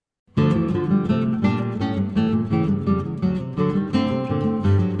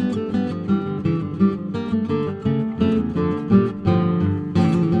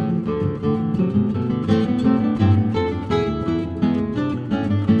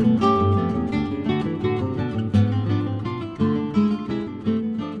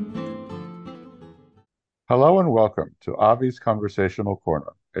Hello and welcome to Avi's Conversational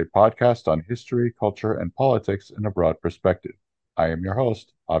Corner, a podcast on history, culture, and politics in a broad perspective. I am your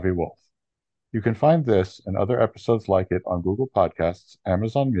host, Avi Wolf. You can find this and other episodes like it on Google Podcasts,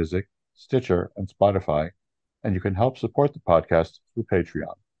 Amazon Music, Stitcher, and Spotify, and you can help support the podcast through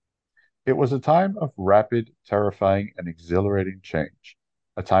Patreon. It was a time of rapid, terrifying, and exhilarating change,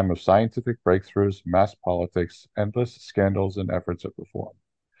 a time of scientific breakthroughs, mass politics, endless scandals, and efforts at reform.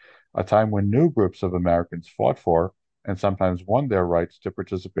 A time when new groups of Americans fought for and sometimes won their rights to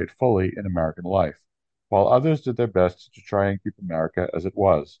participate fully in American life, while others did their best to try and keep America as it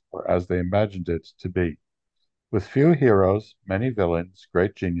was, or as they imagined it to be. With few heroes, many villains,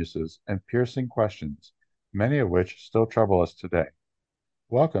 great geniuses, and piercing questions, many of which still trouble us today.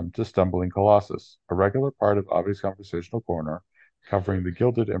 Welcome to Stumbling Colossus, a regular part of Avi's Conversational Corner, covering the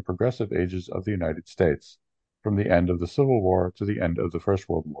gilded and progressive ages of the United States, from the end of the Civil War to the end of the First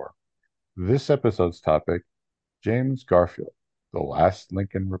World War. This episode's topic, James Garfield, the last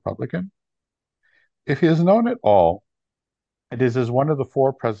Lincoln Republican. If he is known at all, it is as one of the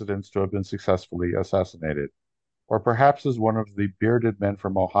four presidents to have been successfully assassinated, or perhaps as one of the bearded men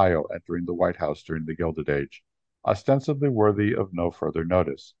from Ohio entering the White House during the Gilded Age, ostensibly worthy of no further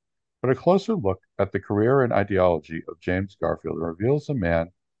notice. But a closer look at the career and ideology of James Garfield reveals a man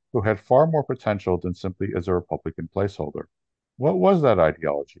who had far more potential than simply as a Republican placeholder. What was that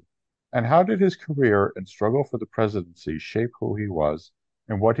ideology? And how did his career and struggle for the presidency shape who he was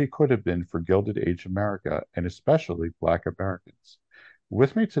and what he could have been for Gilded Age America and especially Black Americans?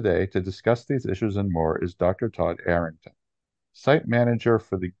 With me today to discuss these issues and more is Dr. Todd Arrington, site manager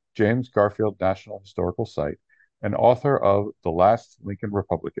for the James Garfield National Historical Site and author of The Last Lincoln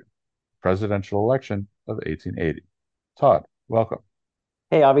Republican, Presidential Election of 1880. Todd, welcome.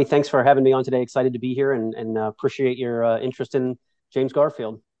 Hey, Avi, thanks for having me on today. Excited to be here and appreciate your interest in James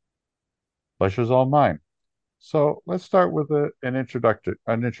Garfield. Pleasure's all mine. So let's start with an introduction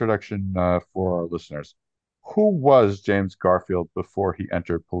for our listeners. Who was James Garfield before he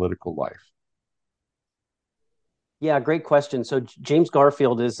entered political life? Yeah, great question. So James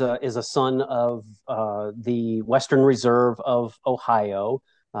Garfield is a son of the Western Reserve of Ohio.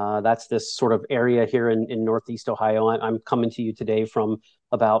 That's this sort of area here in Northeast Ohio. I'm coming to you today from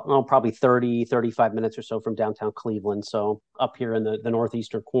about, probably 35 minutes or so from downtown Cleveland. So up here in the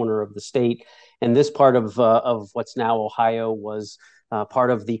northeastern corner of the state. And this part of what's now Ohio was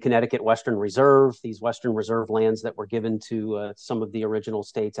part of the Connecticut Western Reserve, these Western Reserve lands that were given to some of the original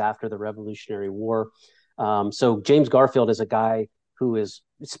states after the Revolutionary War. So James Garfield is a guy who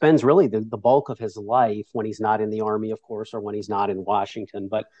spends really the bulk of his life, when he's not in the army, of course, or when he's not in Washington,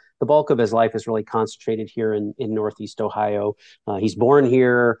 but the bulk of his life is really concentrated here in Northeast Ohio. He's born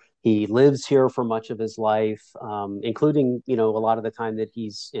here. He lives here for much of his life, including, a lot of the time that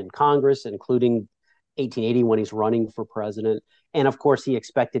he's in Congress, including 1880 when he's running for president. And of course, he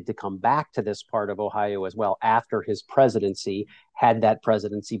expected to come back to this part of Ohio as well after his presidency, had that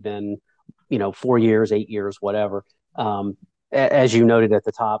presidency been 4 years, 8 years, whatever. As you noted at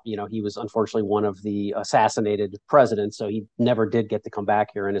the top, he was unfortunately one of the assassinated presidents, so he never did get to come back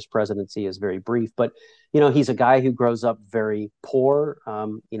here, and his presidency is very brief. But he's a guy who grows up very poor.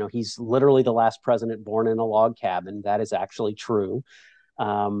 He's literally the last president born in a log cabin. That is actually true.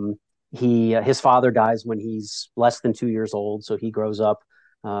 His father dies when he's less than 2 years old, so he grows up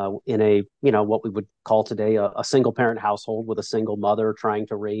in a what we would call today a single parent household with a single mother trying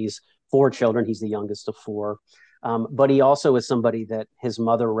to raise four children. He's the youngest of four. But he also is somebody that his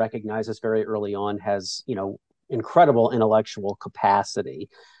mother recognizes very early on has, incredible intellectual capacity.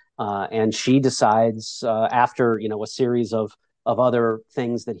 And she decides after, a series of other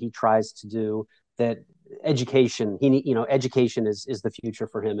things that he tries to do, that education is the future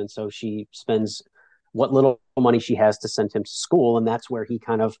for him. And so she spends what little money she has to send him to school. And that's where he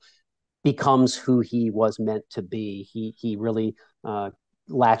kind of becomes who he was meant to be. He really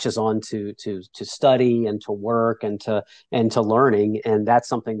latches on to study and to work and to learning, and that's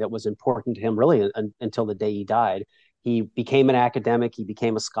something that was important to him really until the day he died. He became an academic. He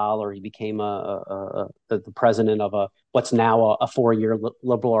became a scholar. He became the president of what's now a 4-year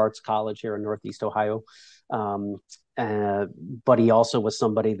liberal arts college here in Northeast Ohio. Um, but he also was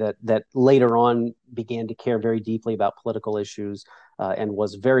somebody that later on began to care very deeply about political issues, and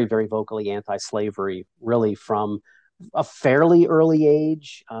was very, very vocally anti-slavery, really from a fairly early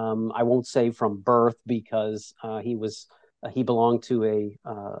age. I won't say from birth, because he belonged to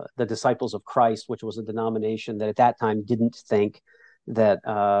the Disciples of Christ, which was a denomination that at that time didn't think that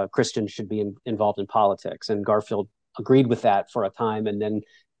Christians should be involved in politics. And Garfield agreed with that for a time, and then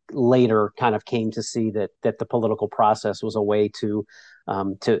later kind of came to see that the political process was a way to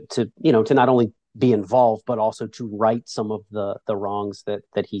not only be involved, but also to right some of the wrongs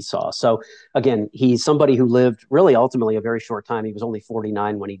that he saw. So again, he's somebody who lived really ultimately a very short time. He was only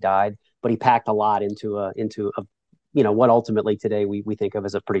 49 when he died, but he packed a lot into a what ultimately today we think of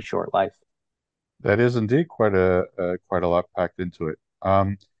as a pretty short life. That is indeed quite a lot packed into it.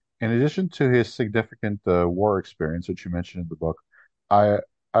 In addition to his significant war experience, which you mentioned in the book, I,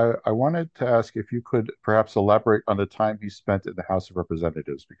 I wanted to ask if you could perhaps elaborate on the time he spent in the House of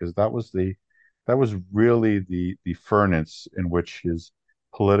Representatives, because that was really the furnace in which his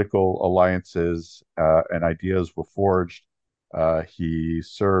political alliances and ideas were forged. He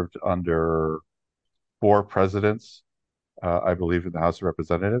served under four presidents, I believe, in the House of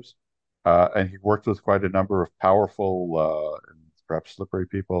Representatives. And he worked with quite a number of powerful and perhaps slippery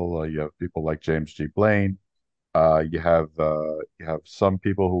people. You have people like James G. Blaine. You have some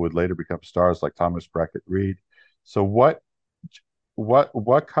people who would later become stars like Thomas Brackett Reed. So what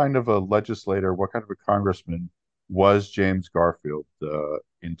kind of a legislator, what kind of a congressman was James Garfield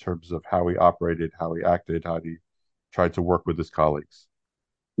in terms of how he operated, how he acted, how he tried to work with his colleagues?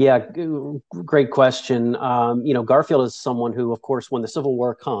 Yeah, great question. Garfield is someone who, of course, when the Civil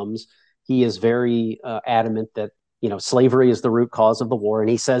War comes, he is very adamant that slavery is the root cause of the war, and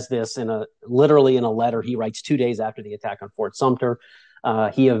he says this literally in a letter he writes 2 days after the attack on Fort Sumter.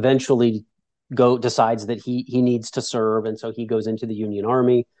 He eventually decides that he needs to serve, and so he goes into the Union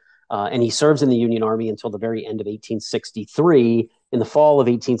Army, and he serves in the Union Army until the very end of 1863. In the fall of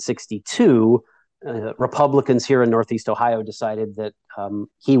 1862, Republicans here in Northeast Ohio decided that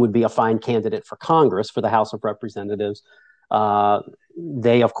he would be a fine candidate for Congress, for the House of Representatives.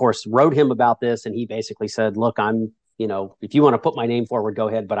 They, of course, wrote him about this, and he basically said, "Look, if you want to put my name forward, go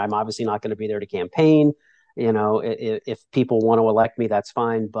ahead, but I'm obviously not going to be there to campaign. If people want to elect me, that's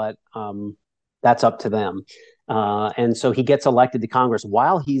fine, but that's up to them." And so he gets elected to Congress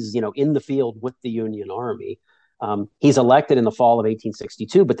while he's, in the field with the Union Army. He's elected in the fall of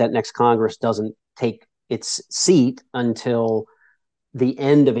 1862, but that next Congress doesn't take its seat until the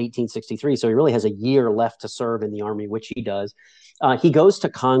end of 1863. So he really has a year left to serve in the Army, which he does. He goes to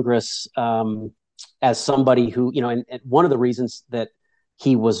Congress as somebody who, and one of the reasons that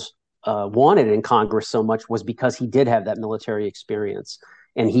he was wanted in Congress so much was because he did have that military experience.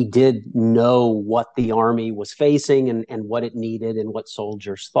 And he did know what the Army was facing and what it needed and what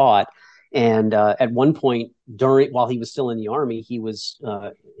soldiers thought. And at one point, while he was still in the Army, he was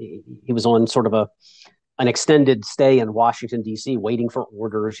on sort of an extended stay in Washington, D.C., waiting for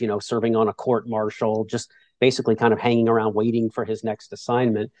orders, serving on a court martial, just basically kind of hanging around waiting for his next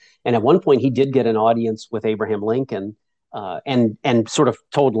assignment. And at one point, he did get an audience with Abraham Lincoln. And sort of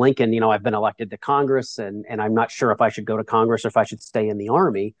told Lincoln, I've been elected to Congress, and I'm not sure if I should go to Congress or if I should stay in the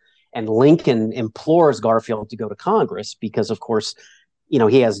Army. And Lincoln implores Garfield to go to Congress because, of course,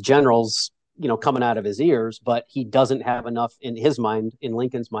 he has generals, coming out of his ears, but he doesn't have enough in his mind, in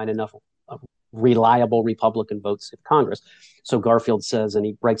Lincoln's mind, enough reliable Republican votes in Congress. So Garfield says, and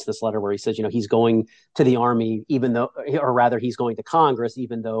he writes this letter where he says, he's going to the Army, even though, or rather, he's going to Congress,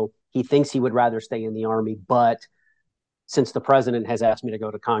 even though he thinks he would rather stay in the Army. But since the president has asked me to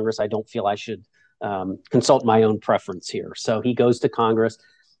go to Congress, I don't feel I should consult my own preference here. So he goes to Congress.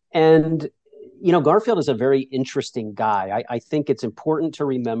 And, Garfield is a very interesting guy. I think it's important to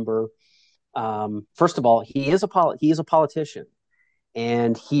remember, first of all, he is a politician.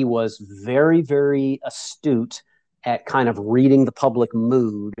 And he was very, very astute at kind of reading the public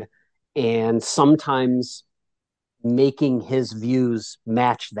mood and sometimes making his views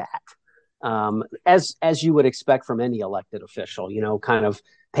match that. As you would expect from any elected official, kind of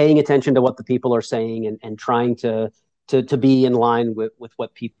paying attention to what the people are saying and trying to be in line with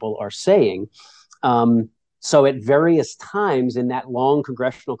what people are saying. So at various times in that long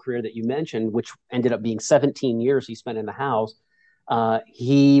congressional career that you mentioned, which ended up being 17 years he spent in the House,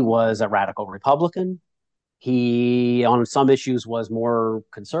 he was a radical Republican. He, on some issues, was more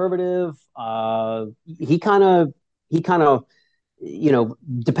conservative. He kind of,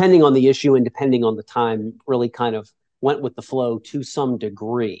 depending on the issue and depending on the time, really kind of went with the flow to some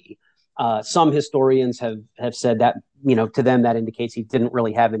degree. Some historians have said that, to them that indicates he didn't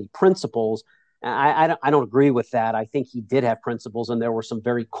really have any principles. I don't agree with that. I think he did have principles, and there were some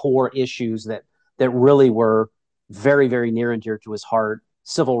very core issues that really were very, very near and dear to his heart.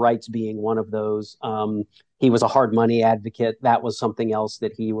 Civil rights being one of those. He was a hard money advocate. That was something else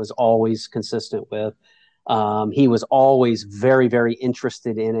that he was always consistent with. He was always very, very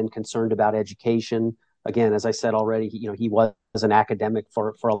interested in and concerned about education. Again, as I said already, he was an academic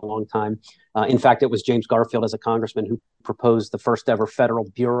for a long time. In fact, it was James Garfield as a congressman who proposed the first ever Federal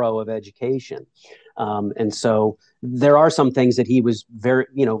Bureau of Education. And so there are some things that he was very,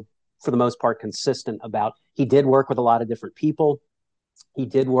 for the most part, consistent about. He did work with a lot of different people. He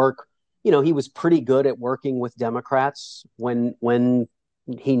did work, he was pretty good at working with Democrats when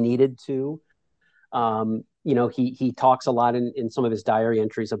he needed to. He talks a lot in some of his diary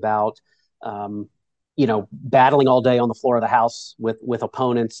entries about um, battling all day on the floor of the House with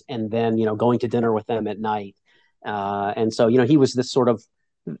opponents, and then going to dinner with them at night. And so he was this sort of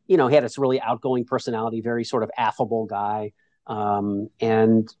he had this really outgoing personality, very sort of affable guy.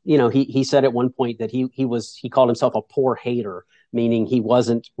 And he said at one point that he called himself a poor hater, meaning he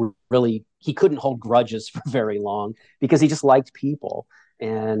wasn't really, he couldn't hold grudges for very long because he just liked people.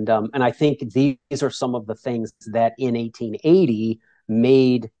 And I think these are some of the things that in 1880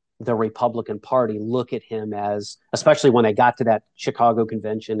 made the Republican Party look at him as, especially when they got to that Chicago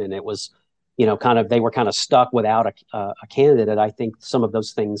convention and it was, kind of, they were kind of stuck without a candidate. I think some of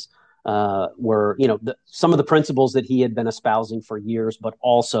those things were, some of the principles that he had been espousing for years, but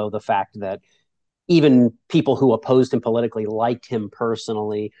also the fact that even people who opposed him politically liked him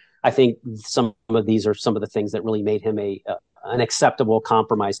personally. I think some of these are some of the things that really made him an acceptable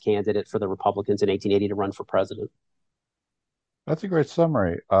compromise candidate for the Republicans in 1880 to run for president. That's a great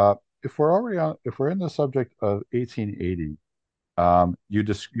summary. If we're in the subject of 1880, you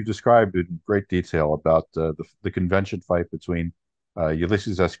described in great detail about the convention fight between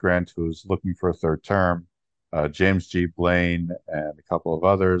Ulysses S. Grant, who's looking for a third term, James G. Blaine, and a couple of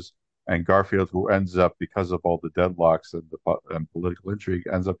others, and Garfield, who ends up, because of all the deadlocks and political intrigue,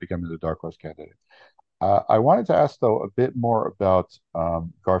 ends up becoming the dark horse candidate. I wanted to ask, though, a bit more about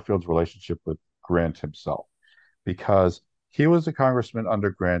Garfield's relationship with Grant himself, because he was a congressman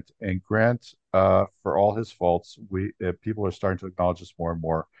under Grant, and Grant, for all his faults, we people are starting to acknowledge this more and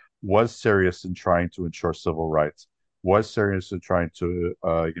more, was serious in trying to ensure civil rights, was serious in trying to,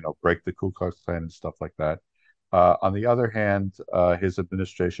 break the Ku Klux Klan and stuff like that. On the other hand, his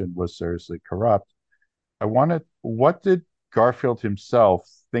administration was seriously corrupt. What did Garfield himself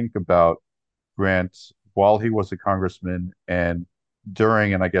think about Grant while he was a congressman and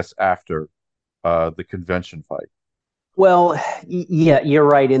during and I guess after the convention fight? Well, yeah, you're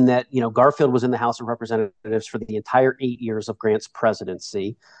right in that, Garfield was in the House of Representatives for the entire 8 years of Grant's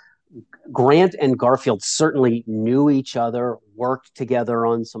presidency. Grant and Garfield certainly knew each other, worked together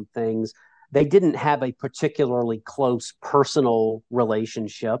on some things. They didn't have a particularly close personal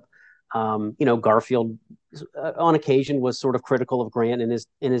relationship. Garfield on occasion was sort of critical of Grant in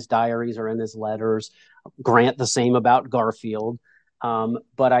his diaries or in his letters. Grant the same about Garfield.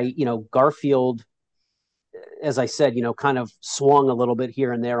 But Garfield, as I said, kind of swung a little bit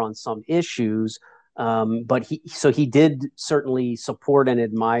here and there on some issues. But he did certainly support and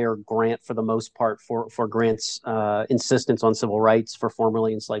admire Grant for the most part for Grant's insistence on civil rights for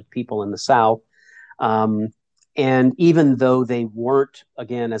formerly enslaved people in the South. Um, and even though they weren't,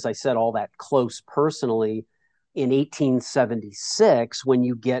 again, as I said, all that close personally, in 1876, when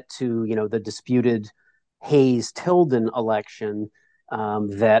you get to the disputed Hayes-Tilden election,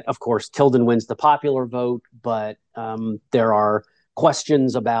 that of course Tilden wins the popular vote, but there are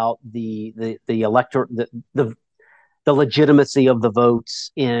questions about the elector the legitimacy of the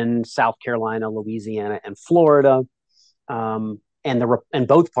votes in South Carolina, Louisiana, and Florida. And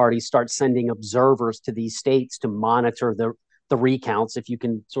both parties start sending observers to these states to monitor the recounts. If you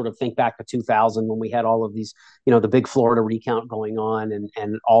can sort of think back to 2000 when we had all of these, the big Florida recount going on,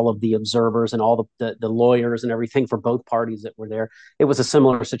 and all of the observers and all the lawyers and everything for both parties that were there. It was a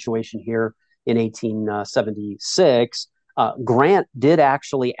similar situation here in 1876. Grant did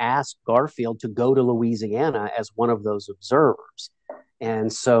actually ask Garfield to go to Louisiana as one of those observers.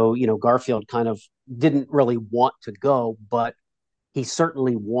 And so, Garfield kind of didn't really want to go, but he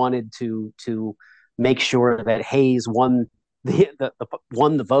certainly wanted to make sure that Hayes won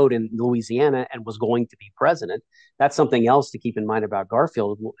the vote in Louisiana and was going to be president. That's something else to keep in mind about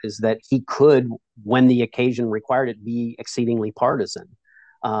Garfield, is that he could, when the occasion required it, be exceedingly partisan.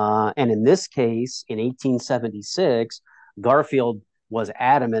 And in this case, in 1876, Garfield was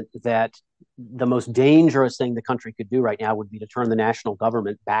adamant that the most dangerous thing the country could do right now would be to turn the national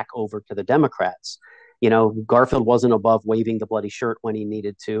government back over to the Democrats. Garfield wasn't above waving the bloody shirt when he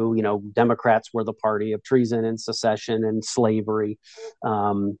needed to. Democrats were the party of treason and secession and slavery,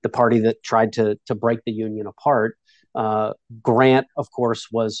 the party that tried to break the Union apart. Grant, of course,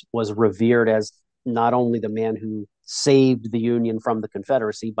 was revered as not only the man who saved the Union from the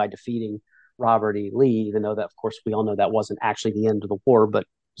Confederacy by defeating Robert E. Lee, even though that, of course, we all know that wasn't actually the end of the war, but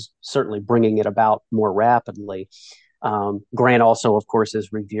certainly bringing it about more rapidly. Grant also, of course,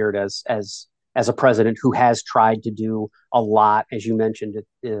 is revered as a president who has tried to do a lot, as you mentioned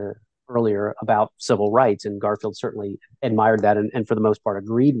earlier about civil rights, and Garfield certainly admired that and for the most part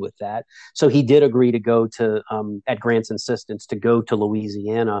agreed with that. So he did agree to go to, at Grant's insistence, to go to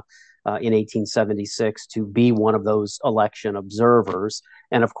Louisiana in 1876 to be one of those election observers.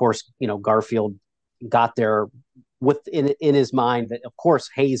 And of course, Garfield got there with in his mind that of course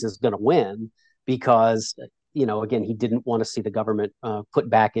Hayes is going to win because again he didn't want to see the government put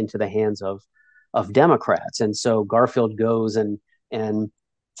back into the hands of Democrats, and so Garfield goes and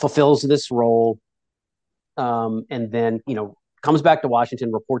fulfills this role, and then comes back to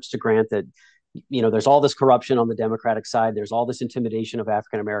Washington, reports to Grant that there's all this corruption on the Democratic side, there's all this intimidation of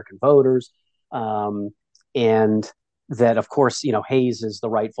African American voters, and that of course Hayes is the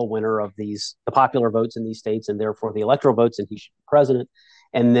rightful winner of the popular votes in these states and therefore the electoral votes, and he should be president.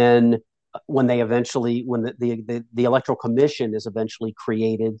 And then when the electoral commission is eventually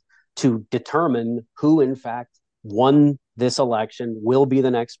created to determine who in fact won this election, will be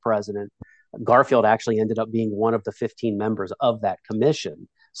the next president, Garfield actually ended up being one of the 15 members of that commission.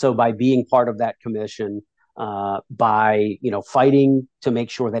 So by being part of that commission, by fighting to make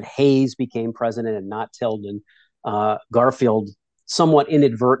sure that Hayes became president and not Tilden, Garfield somewhat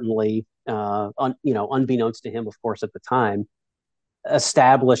inadvertently, unbeknownst to him, of course, at the time,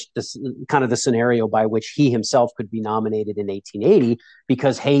 established this kind of the scenario by which he himself could be nominated in 1880,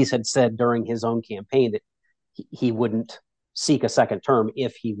 because Hayes had said during his own campaign that he wouldn't seek a second term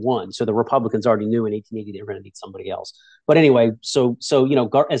if he won. So the Republicans already knew in 1880 they were going to need somebody else. But anyway, so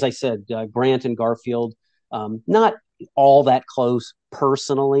as I said, Grant and Garfield, not all that close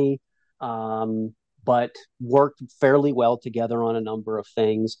personally, but worked fairly well together on a number of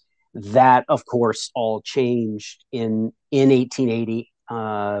things. That, of course, all changed in 1880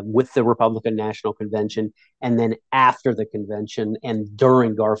 with the Republican National Convention, and then after the convention and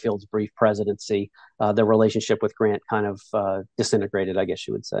during Garfield's brief presidency, the relationship with Grant kind of disintegrated, I guess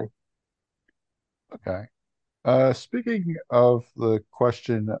you would say. Okay. Speaking of the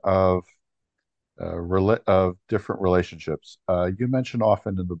question of of different relationships, you mention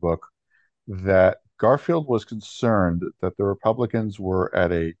often in the book that Garfield was concerned that the Republicans were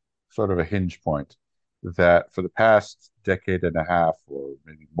at a sort of a hinge point, that for the past decade and a half or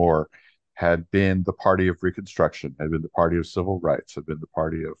maybe more had been the party of Reconstruction, had been the party of civil rights, had been the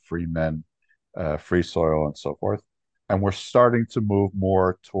party of free men, free soil, and so forth. And we're starting to move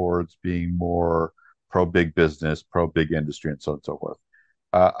more towards being more pro big business, pro big industry, and so on and so forth.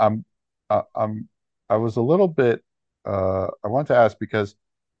 Uh, I'm, I'm, I was a little bit, I want to ask because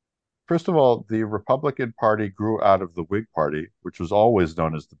first of all, the Republican Party grew out of the Whig Party, which was always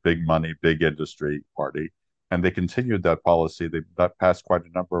known as the big money, big industry party, and they continued that policy. They that passed quite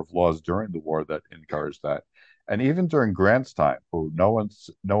a number of laws during the war that encouraged that. And even during Grant's time, who no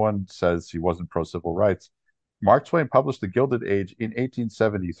one says he wasn't pro civil rights, Mark Twain published The Gilded Age in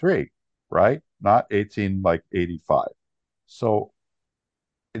 1873, right? Not 18 like 85. So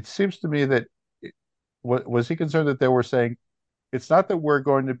it seems to me that was he concerned that they were saying it's not that we're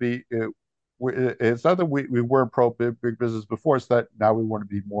going to be it's not that we weren't pro big business before, it's that now we want to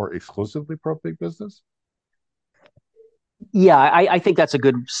be more exclusively pro big business. Yeah, I think that's a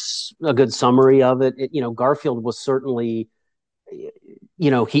good summary of it. Garfield was certainly,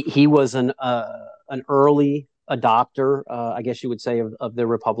 he was an early adopter, I guess you would say, of the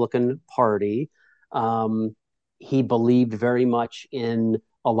Republican Party. Um, he believed very much in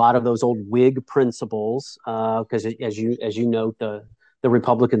a lot of those old Whig principles, because as you note, the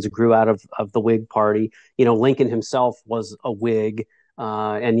Republicans grew out of the Whig Party. Lincoln himself was a Whig,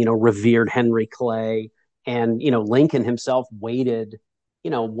 and revered Henry Clay, and Lincoln himself waited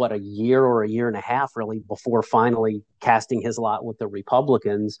what, a year or a year and a half really before finally casting his lot with the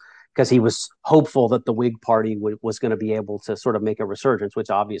Republicans, because he was hopeful that the Whig Party was going to be able to sort of make a resurgence, which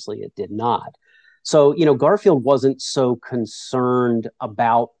obviously it did not. So Garfield wasn't so concerned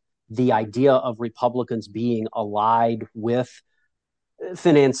about the idea of Republicans being allied with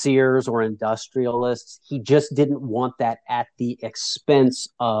financiers or industrialists. He just didn't want that at the expense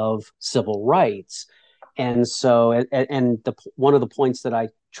of civil rights. And so, one of the points that I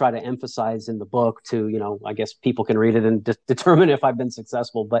try to emphasize in the book, to, I guess people can read it and determine if I've been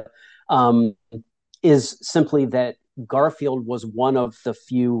successful, but um, is simply that Garfield was one of the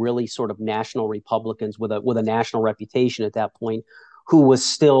few really sort of national Republicans with a national reputation at that point, who was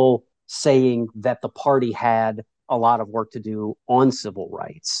still saying that the party had a lot of work to do on civil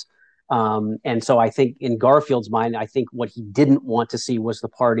rights. And so I think in Garfield's mind, I think what he didn't want to see was the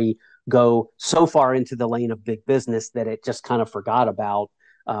party go so far into the lane of big business that it just kind of forgot about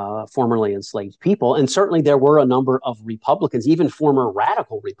formerly enslaved people. And certainly there were a number of Republicans, even former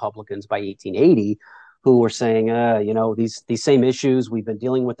radical Republicans by 1880, who were saying, these same issues, we've been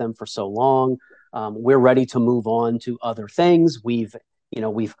dealing with them for so long. We're ready to move on to other things. We've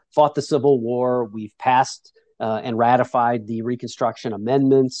fought the Civil War. We've passed and ratified the Reconstruction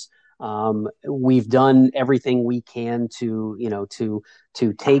Amendments. We've done everything we can to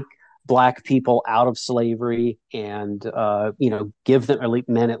take black people out of slavery and give them, or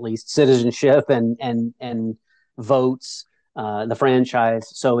men at least, citizenship and votes, the franchise.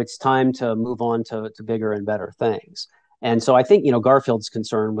 So it's time to move on to bigger and better things. And so I think Garfield's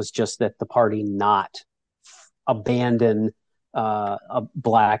concern was just that the party not abandon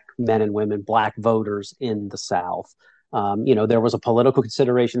black men and women, black voters in the South. There was a political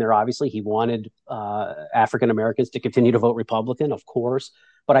consideration there. Obviously, he wanted African Americans to continue to vote Republican, of course,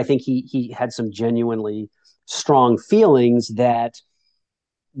 but I think he had some genuinely strong feelings that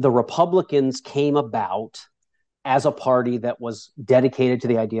the Republicans came about as a party that was dedicated to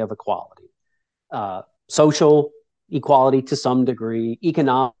the idea of equality, social equality to some degree,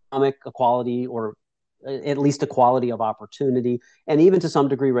 economic equality, or at least equality of opportunity, and even to some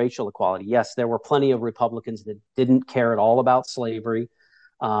degree racial equality. Yes, there were plenty of Republicans that didn't care at all about slavery.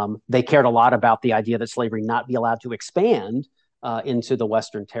 They cared a lot about the idea that slavery not be allowed to expand into the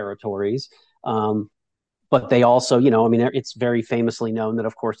Western territories. But they also, it's very famously known that,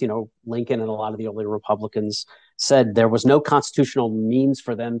 of course, Lincoln and a lot of the early Republicans said there was no constitutional means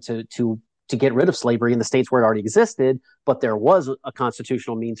for them to get rid of slavery in the states where it already existed, but there was a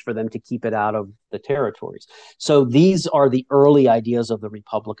constitutional means for them to keep it out of the territories. So these are the early ideas of the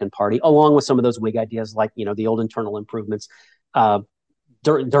Republican Party, along with some of those Whig ideas like, the old internal improvements.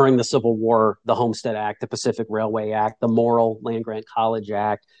 During the Civil War, the Homestead Act, the Pacific Railway Act, the Morrill Land Grant College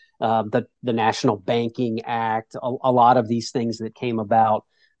Act, the National Banking Act, a lot of these things that came about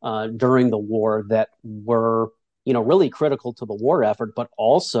during the war that were really critical to the war effort, but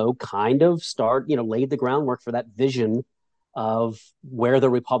also kind of laid the groundwork for that vision of where the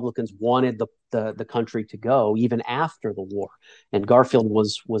Republicans wanted the country to go even after the war. And Garfield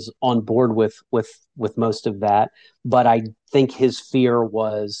was on board with most of that, but I think his fear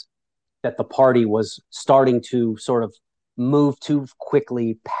was that the party was starting to sort of move too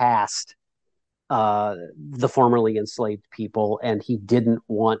quickly past the formerly enslaved people, and he didn't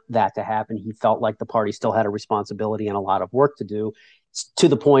want that to happen. He felt like the party still had a responsibility and a lot of work to do, to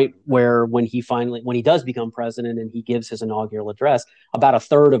the point where when he does become president and he gives his inaugural address, about a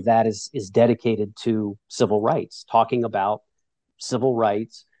third of that is dedicated to civil rights, talking about civil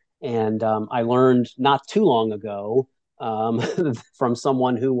rights. And I learned not too long ago from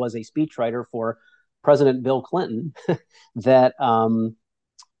someone who was a speechwriter for President Bill Clinton that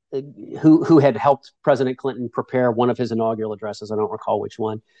who had helped President Clinton prepare one of his inaugural addresses. I don't recall which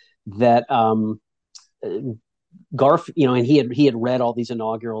one. That and he had read all these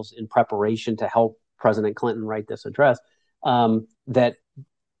inaugurals in preparation to help President Clinton write this address. That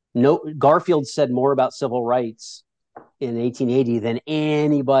no Garfield said more about civil rights in 1880 than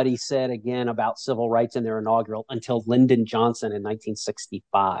anybody said again about civil rights in their inaugural until Lyndon Johnson in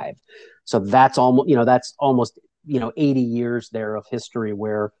 1965. So that's almost 80 years there of history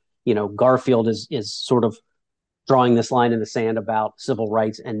where Garfield is sort of drawing this line in the sand about civil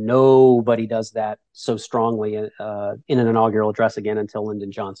rights, and nobody does that so strongly in an inaugural address again until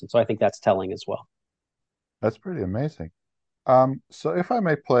Lyndon Johnson. So I think that's telling as well. That's pretty amazing. So if I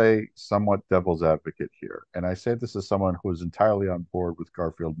may play somewhat devil's advocate here, and I say this as someone who is entirely on board with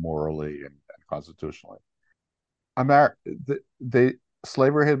Garfield morally and constitutionally. Amer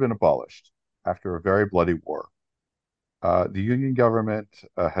Slavery had been abolished after a very bloody war. The Union government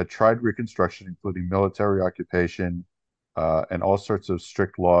had tried Reconstruction, including military occupation and all sorts of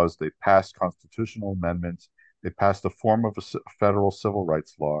strict laws. They passed constitutional amendments. They passed a form of a federal civil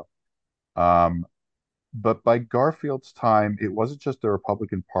rights law. Um, but by Garfield's time, it wasn't just the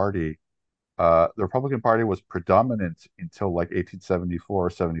Republican Party. The Republican Party was predominant until like 1874 or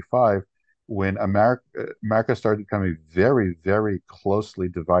 75, when America started becoming a very, very closely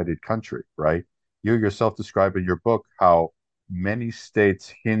divided country, right? You yourself describe in your book how many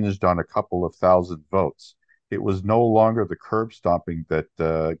states hinged on a couple of thousand votes. It was no longer the curb stomping that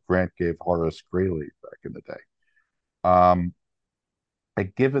Grant gave Horace Greeley back in the day. Um,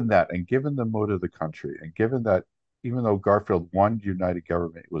 and given that, and given the mood of the country, and given that even though Garfield won united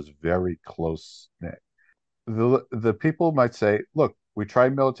government, it was very close knit. The people might say, look, we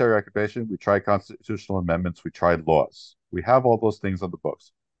tried military occupation, we tried constitutional amendments, we tried laws. We have all those things on the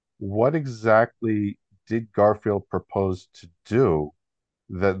books. What exactly did Garfield propose to do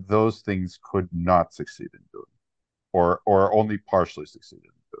that those things could not succeed in doing, or only partially succeed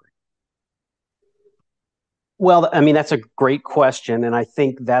in doing? Well, I mean, that's a great question. And I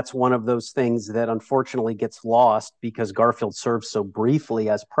think that's one of those things that unfortunately gets lost because Garfield served so briefly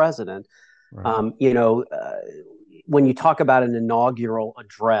as president. Right. You know, when you talk about an inaugural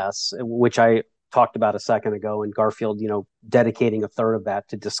address, which I talked about a second ago, and Garfield, dedicating a third of that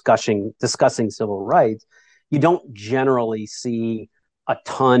to discussing civil rights, you don't generally see a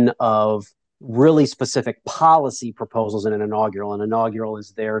ton of really specific policy proposals in an inaugural. An inaugural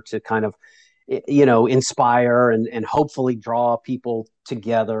is there to kind of inspire and hopefully draw people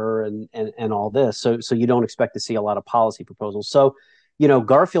together and all this. So you don't expect to see a lot of policy proposals. So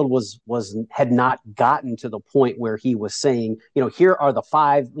Garfield was had not gotten to the point where he was saying, here are the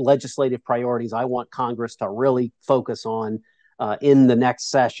 5 legislative priorities I want Congress to really focus on in the next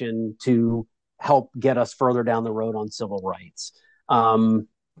session to help get us further down the road on civil rights. Um,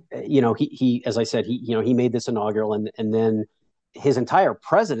 he as I said, he made this inaugural, and then his entire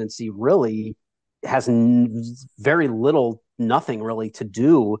presidency really has very little, nothing really to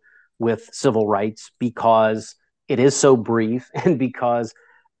do with civil rights because it is so brief and because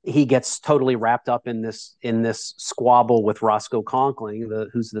he gets totally wrapped up in this squabble with Roscoe Conkling,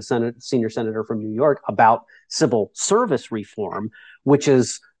 who's the senior senator from New York, about civil service reform, which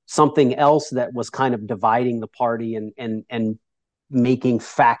is something else that was kind of dividing the party and making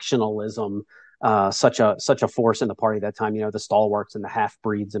factionalism such a force in the party at that time. The stalwarts and the half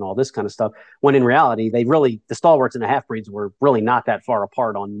breeds and all this kind of stuff. When in reality, the stalwarts and the half breeds were really not that far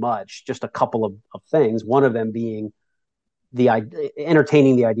apart on much, just a couple of things. One of them being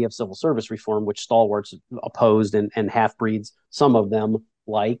entertaining the idea of civil service reform, which stalwarts opposed and half breeds, some of them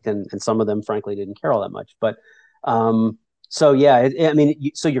liked, and some of them frankly didn't care all that much. But so yeah, I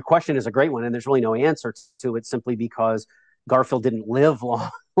mean, so your question is a great one, and there's really no answer to it simply because Garfield didn't live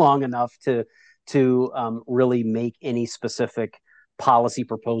long enough to really make any specific policy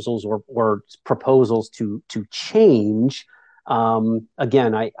proposals or proposals to change.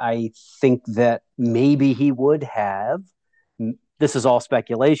 Again, I think that maybe he would have. This is all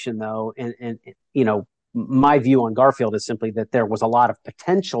speculation, though, and my view on Garfield is simply that there was a lot of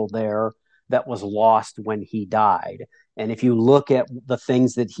potential there that was lost when he died. And if you look at the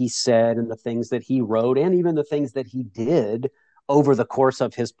things that he said and the things that he wrote, and even the things that he did over the course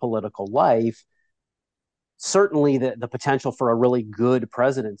of his political life, certainly the potential for a really good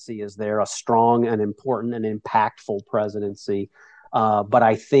presidency is there, a strong and important and impactful presidency. But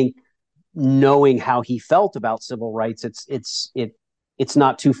I think knowing how he felt about civil rights, it's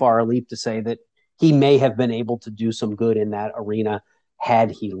not too far a leap to say that he may have been able to do some good in that arena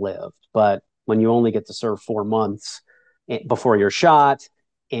had he lived. But when you only get to serve 4 months before you're shot,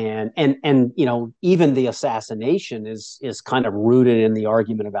 and even the assassination is kind of rooted in the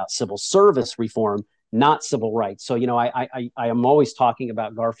argument about civil service reform, not civil rights. So I am always talking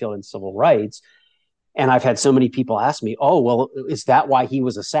about Garfield and civil rights, and I've had so many people ask me, oh, well, is that why he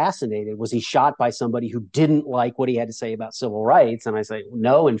was assassinated? Was he shot by somebody who didn't like what he had to say about civil rights? And I say,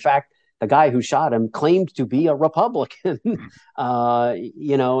 no, in fact, the guy who shot him claimed to be a Republican, and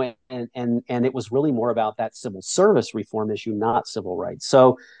it was really more about that civil service reform issue, not civil rights.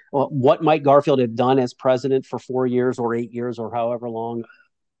 So what might Garfield have done as president for 4 years or 8 years or however long?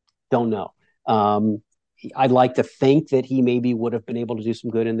 Don't know. Um, I'd like to think that he maybe would have been able to do some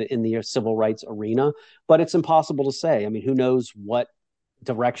good in the civil rights arena, but it's impossible to say. I mean, who knows what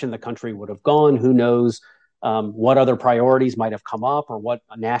direction the country would have gone? Who knows what other priorities might have come up or what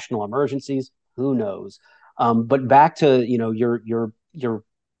national emergencies? Who knows? But back to your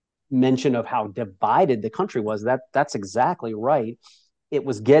mention of how divided the country was. That's exactly right. It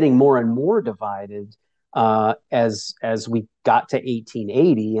was getting more and more divided as we got to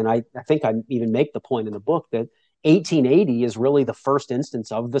 1880, and I think I even make the point in the book that 1880 is really the first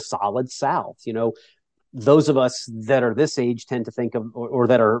instance of the solid South. Those of us that are this age tend to think of, or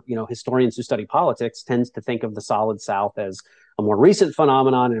that are historians who study politics, tends to think of the solid South as a more recent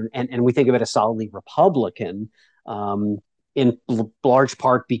phenomenon, and we think of it as solidly Republican. In large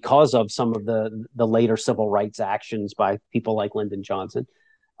part because of some of the later civil rights actions by people like Lyndon Johnson.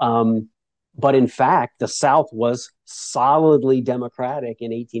 Um, but in fact, the South was solidly Democratic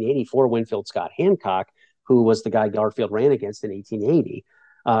in 1884. Winfield Scott Hancock, who was the guy Garfield ran against in 1880.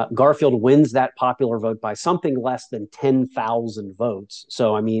 Garfield wins that popular vote by something less than 10,000 votes.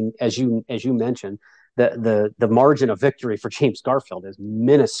 So, I mean, as you mentioned, the margin of victory for James Garfield is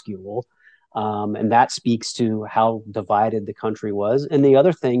minuscule, and that speaks to how divided the country was. And the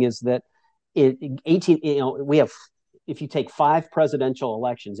other thing is that we have, if you take 5 presidential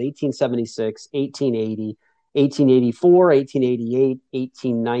elections, 1876, 1880, 1884, 1888,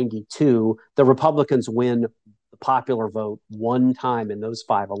 1892, the Republicans win the popular vote one time in those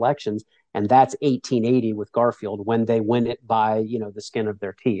 5 elections. and that's 1880 with Garfield when they win it by the skin of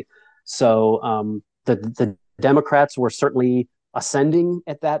their teeth. So the Democrats were certainly ascending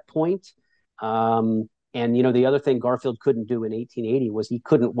at that point. And the other thing Garfield couldn't do in 1880 was he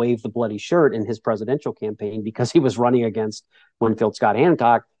couldn't wave the bloody shirt in his presidential campaign because he was running against Winfield Scott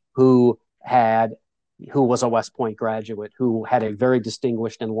Hancock, who had who was a West Point graduate, who had a very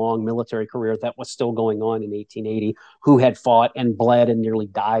distinguished and long military career that was still going on in 1880, who had fought and bled and nearly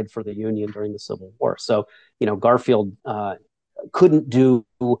died for the Union during the Civil War. So, Garfield couldn't do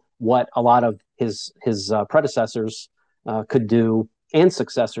what a lot of his predecessors could do, and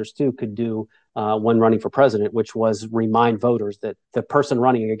successors too could do when running for president, which was remind voters that the person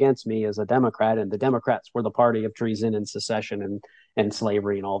running against me is a Democrat, and the Democrats were the party of treason and secession and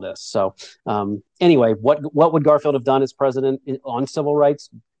slavery and all this. So anyway, what would Garfield have done as president on civil rights?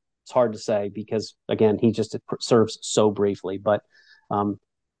 It's hard to say because again, he just serves so briefly. But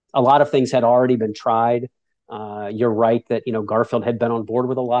a lot of things had already been tried. You're right that Garfield had been on board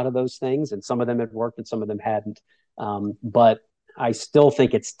with a lot of those things, and some of them had worked and some of them hadn't. But I still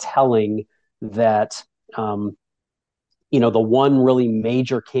think it's telling that the one really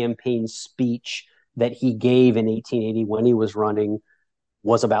major campaign speech that he gave in 1880 when he was running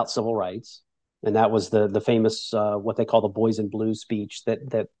was about civil rights, and that was the famous what they call the Boys in Blue speech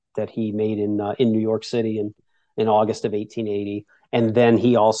that he made in New York City in August of 1880. And then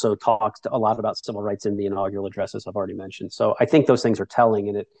he also talked a lot about civil rights in the inaugural addresses I've already mentioned. So I think those things are telling,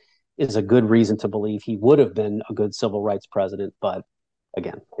 and it is a good reason to believe he would have been a good civil rights president. But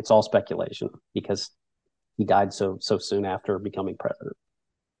again, it's all speculation because he died so soon after becoming president.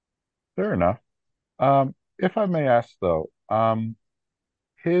 Fair enough. If I may ask, though,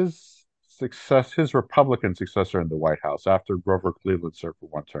 his Republican successor in the White House after Grover Cleveland served for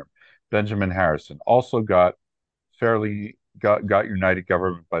one term, Benjamin Harrison, also got united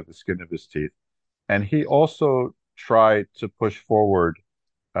government by the skin of his teeth, and he also tried to push forward,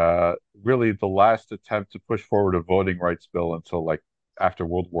 really the last attempt to push forward a voting rights bill until like after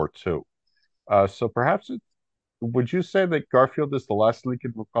World War II. So perhaps would you say that Garfield is the last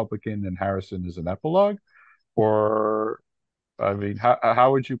Lincoln Republican and Harrison is an epilogue, or I mean,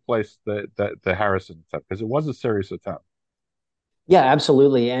 how would you place the Harrison attempt? Because it was a serious attempt. Yeah,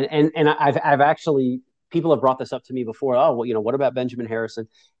 absolutely. And I've actually people have brought this up to me before. Oh, well, what about Benjamin Harrison?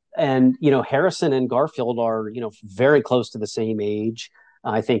 And Harrison and Garfield are very close to the same age.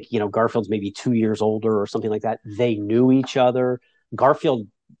 I think Garfield's maybe 2 years older or something like that. They knew each other. Garfield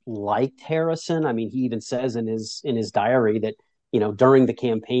liked Harrison. I mean, he even says in his diary that during the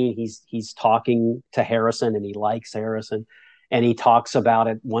campaign he's talking to Harrison and he likes Harrison, and he talks about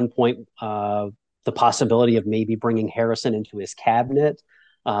at one point the possibility of maybe bringing Harrison into his cabinet,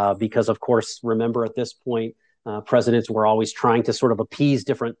 because, of course, remember at this point, presidents were always trying to sort of appease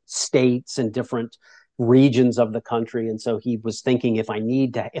different states and different regions of the country. And so he was thinking, if I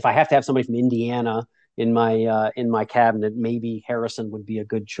have to have somebody from Indiana in my cabinet, maybe Harrison would be a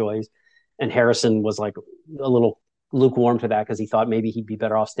good choice. And Harrison was like a little lukewarm to that because he thought maybe he'd be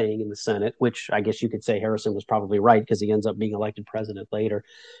better off staying in the Senate, which I guess you could say Harrison was probably right because he ends up being elected president later.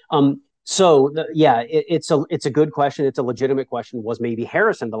 It's a good question. It's a legitimate question. Was maybe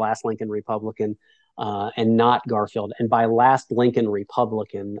Harrison the last Lincoln Republican and not Garfield? And by last Lincoln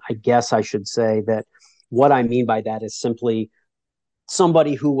Republican, I guess I should say that what I mean by that is simply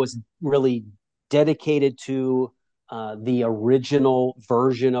somebody who was really dedicated to the original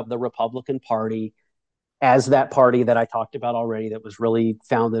version of the Republican Party as that party that I talked about already, that was really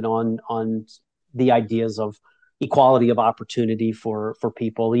founded on the ideas of equality of opportunity for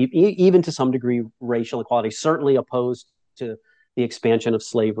people, even to some degree racial equality, certainly opposed to the expansion of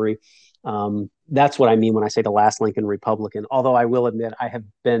slavery. That's what I mean when I say the last Lincoln Republican. Although I will admit I have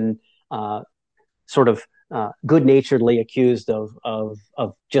been sort of good-naturedly accused of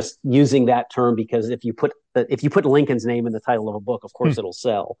just using that term because if you put Lincoln's name in the title of a book, of course it'll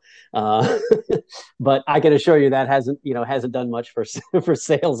sell. Uh, but I can assure you that hasn't done much for for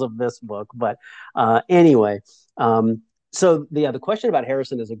sales of this book. But anyway, so the question about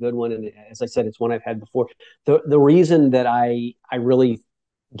Harrison is a good one, and as I said, it's one I've had before. The reason that I really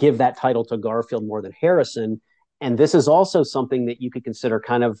give that title to Garfield more than Harrison, and this is also something that you could consider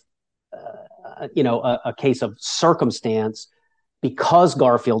kind of a case of circumstance, because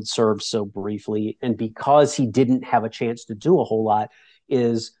Garfield served so briefly and because he didn't have a chance to do a whole lot,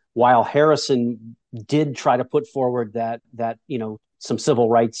 is while Harrison did try to put forward that some civil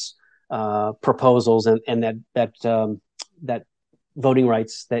rights proposals and that voting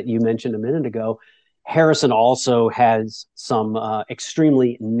rights that you mentioned a minute ago, Harrison also has some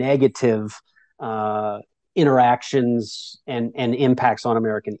extremely negative interactions and impacts on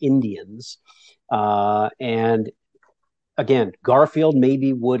American Indians. And again, Garfield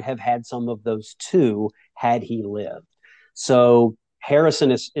maybe would have had some of those too had he lived. So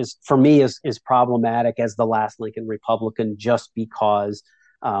Harrison is for me is problematic as the last Lincoln Republican just because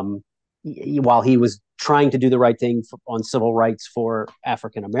while he was trying to do the right thing on civil rights for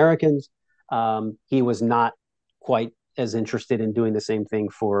African Americans, he was not quite as interested in doing the same thing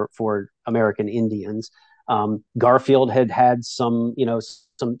for American Indians. Garfield had some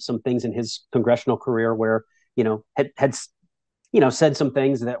some things in his congressional career where had said some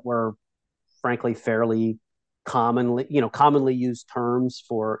things that were frankly fairly commonly used terms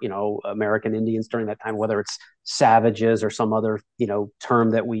for American Indians during that time, whether it's savages or some other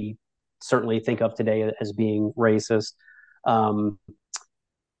term that we certainly think of today as being racist. Um,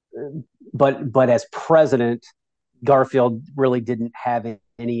 but as president, Garfield really didn't have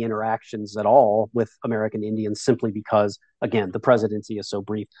any interactions at all with American Indians simply because, again, the presidency is so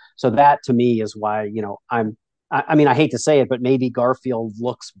brief. So that to me is why I mean, I hate to say it, but maybe Garfield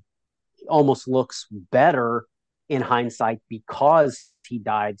almost looks better in hindsight because he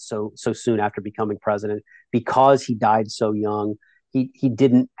died so soon after becoming president, because he died so young. He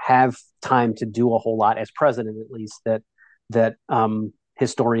didn't have time to do a whole lot as president, at least that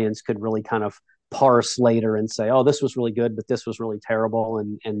historians could really kind of parse later and say, oh, this was really good, but this was really terrible,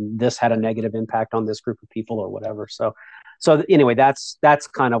 and this had a negative impact on this group of people or whatever. So anyway, that's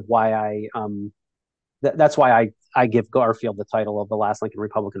kind of why that's why I give Garfield the title of the last Lincoln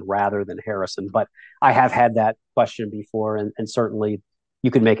Republican rather than Harrison. But I have had that question before, and certainly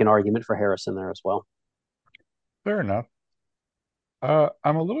you could make an argument for Harrison there as well. Fair enough.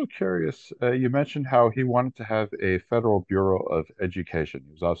 I'm a little curious. You mentioned how he wanted to have a Federal Bureau of Education.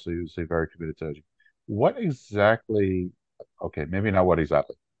 He was obviously very committed to education. What exactly, okay, maybe not what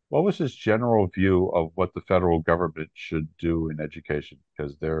exactly. What was his general view of what the federal government should do in education?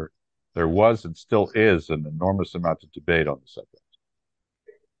 Because there was and still is an enormous amount of debate on the subject.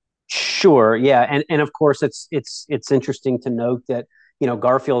 Sure, yeah, and of course it's interesting to note that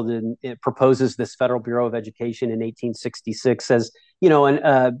Garfield proposes this Federal Bureau of Education in 1866 as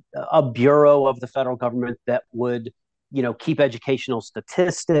a bureau of the federal government that would keep educational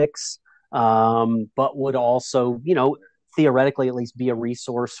statistics, but would also theoretically at least be a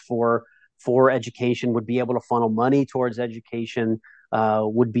resource for education, would be able to funnel money towards education,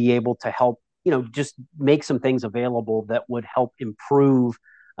 would be able to help just make some things available that would help improve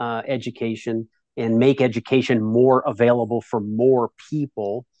education and make education more available for more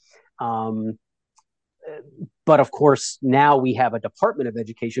people. Um, but of course, now we have a Department of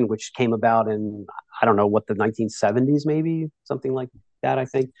Education, which came about in, I don't know, what, the 1970s, maybe something like that, I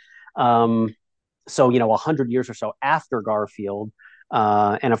think. So, 100 years or so after Garfield.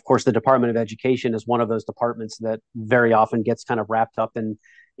 And of course, the Department of Education is one of those departments that very often gets kind of wrapped up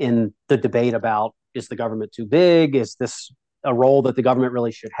in the debate about, is the government too big? Is this a role that the government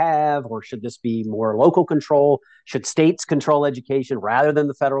really should have, or should this be more local control? Should states control education rather than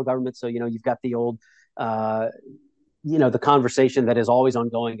the federal government? So you've got the old, uh, the conversation that is always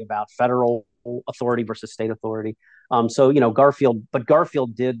ongoing about federal authority versus state authority. So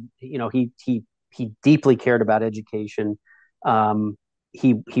Garfield did, he deeply cared about education.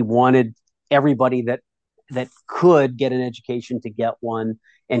 He wanted everybody that could get an education to get one,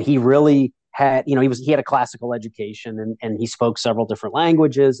 and he really had he had a classical education, and he spoke several different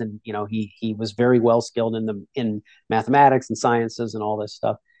languages, and he was very well skilled in mathematics and sciences and all this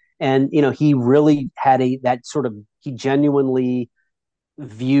stuff, and he really had he genuinely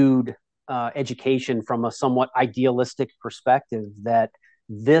viewed education from a somewhat idealistic perspective, that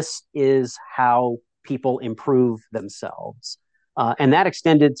this is how people improve themselves. And that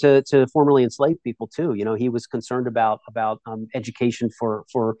extended to formerly enslaved people too. He was concerned about education for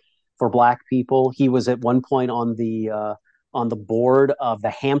Black people. He was at one point on the board of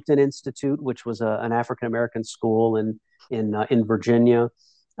the Hampton Institute, which was an African American school in Virginia.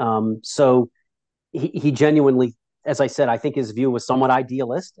 So he genuinely, as I said, I think his view was somewhat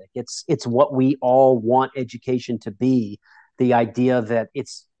idealistic. It's what we all want education to be. The idea that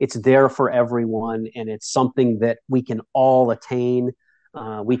it's there for everyone, and it's something that we can all attain,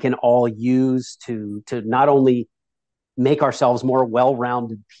 we can all use to not only make ourselves more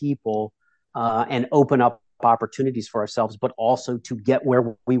well-rounded people, and open up opportunities for ourselves, but also to get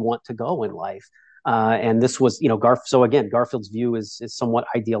where we want to go in life. And this was, so again, Garfield's view is somewhat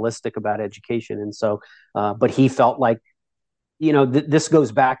idealistic about education. And so, but he felt like, this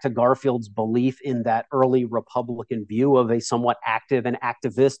goes back to Garfield's belief in that early Republican view of a somewhat active and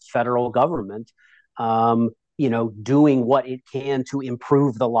activist federal government, doing what it can to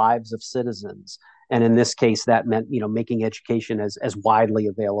improve the lives of citizens. And in this case, that meant, making education as widely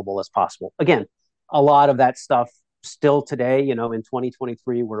available as possible. Again, a lot of that stuff still today, in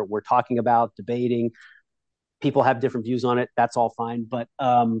 2023, we're talking about, debating. People have different views on it. That's all fine. But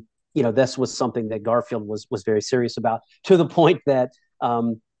this was something that Garfield was very serious about, to the point that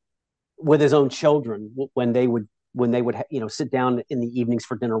with his own children, when they would sit down in the evenings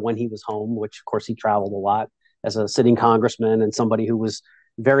for dinner when he was home, which of course he traveled a lot as a sitting congressman and somebody who was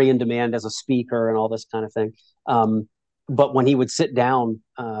very in demand as a speaker and all this kind of thing. But when he would sit down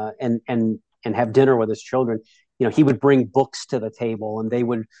and have dinner with his children, he would bring books to the table, and they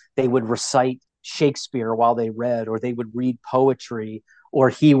would recite Shakespeare while they read, or they would read poetry, or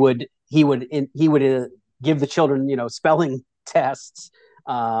he would give the children spelling tests.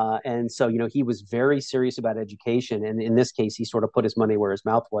 And so, he was very serious about education. And in this case, he sort of put his money where his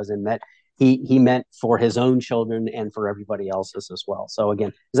mouth was, and that he meant for his own children and for everybody else's as well. So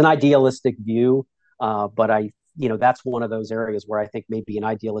again, it's an idealistic view, but that's one of those areas where I think maybe an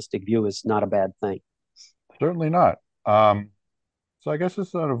idealistic view is not a bad thing. Certainly not. So I guess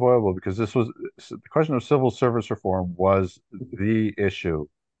it's unavoidable because the question of civil service reform was the issue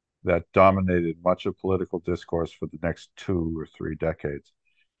that dominated much of political discourse for the next 2 or 3 decades.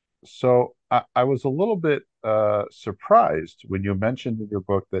 So I was a little bit surprised when you mentioned in your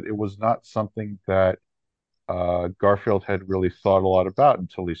book that it was not something that Garfield had really thought a lot about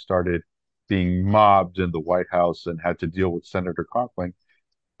until he started being mobbed in the White House and had to deal with Senator Conkling.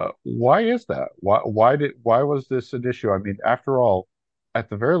 Why is that? Why was this an issue? I mean, after all, at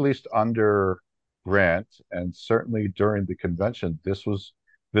the very least under Grant, and certainly during the convention, this was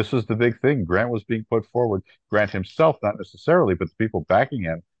the big thing. Grant was being put forward. Grant himself, not necessarily, but the people backing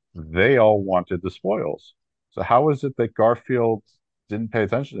him, they all wanted the spoils. So how is it that Garfield didn't pay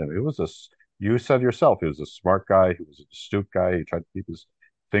attention to him? You said yourself, he was a smart guy, he was an astute guy, he tried to keep his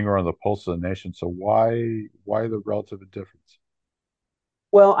finger on the pulse of the nation. So why the relative indifference?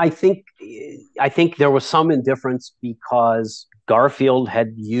 Well, I think there was some indifference because Garfield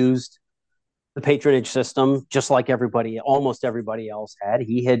had used the patronage system just like almost everybody else had.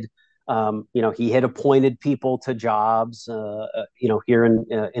 He had appointed people to jobs, here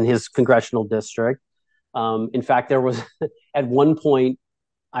in his congressional district. In fact, there was at one point,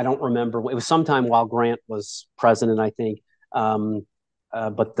 I don't remember. It was sometime while Grant was president, I think.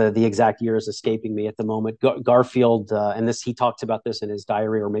 But the exact year is escaping me at the moment. Garfield, and this he talks about this in his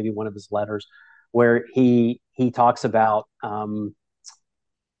diary or maybe one of his letters, where he talks about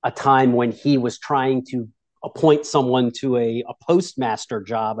a time when he was trying to appoint someone to a postmaster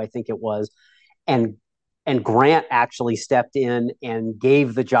job, I think it was, and Grant actually stepped in and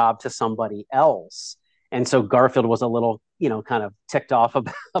gave the job to somebody else. And so Garfield was a little, kind of ticked off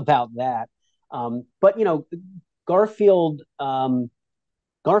about that. But Garfield,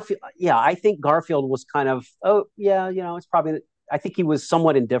 yeah, I think Garfield was kind of, oh yeah, it's probably. I think he was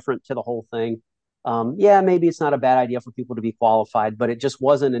somewhat indifferent to the whole thing. Yeah, maybe it's not a bad idea for people to be qualified, but it just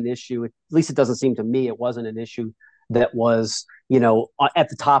wasn't an issue. At least it doesn't seem to me it wasn't an issue that was, at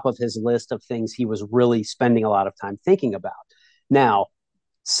the top of his list of things he was really spending a lot of time thinking about. Now,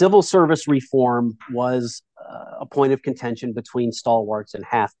 civil service reform was a point of contention between stalwarts and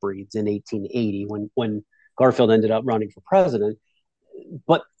half breeds in 1880 when Garfield ended up running for president.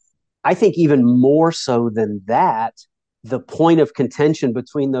 But I think even more so than that, the point of contention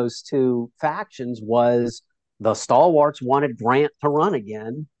between those two factions was the stalwarts wanted Grant to run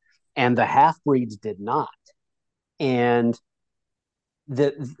again, and the half breeds did not. And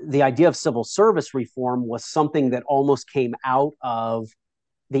the idea of civil service reform was something that almost came out of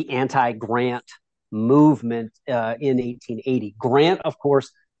the anti-Grant movement in 1880. Grant, of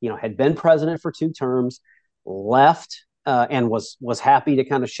course, had been president for 2 terms, left, and was happy to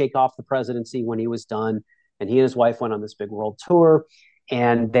kind of shake off the presidency when he was done. And he and his wife went on this big world tour,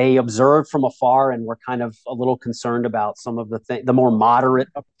 and they observed from afar and were kind of a little concerned about some of the more moderate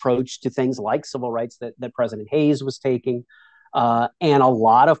approach to things like civil rights that President Hayes was taking. And a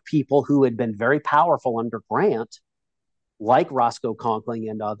lot of people who had been very powerful under Grant, like Roscoe Conkling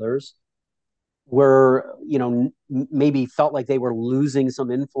and others, were, maybe felt like they were losing some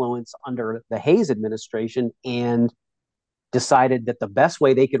influence under the Hayes administration, and decided that the best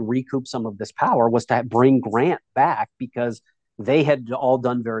way they could recoup some of this power was to bring Grant back, because they had all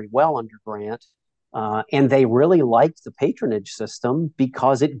done very well under Grant. And they really liked the patronage system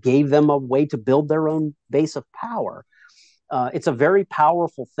because it gave them a way to build their own base of power. It's a very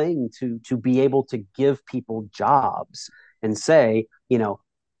powerful thing to be able to give people jobs and say,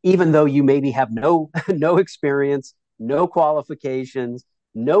 even though you maybe have no no experience, no qualifications,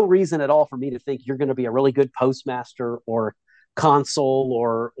 no reason at all for me to think you're going to be a really good postmaster or consul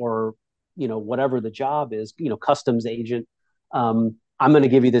or whatever the job is, customs agent. I'm going to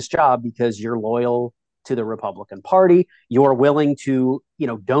give you this job because you're loyal to the Republican Party. You're willing to,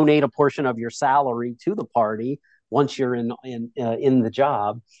 donate a portion of your salary to the party once you're in the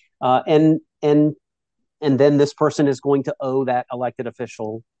job, and then this person is going to owe that elected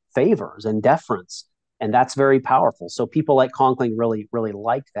official favors and deference, and that's very powerful. So people like Conkling really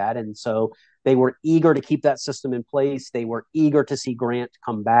liked that, and so they were eager to keep that system in place. They were eager to see Grant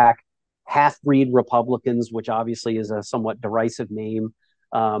come back. Half-breed Republicans, which obviously is a somewhat derisive name,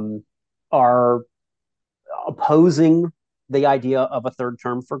 are opposing the idea of a third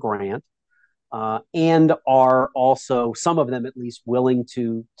term for Grant, and are also, some of them at least, willing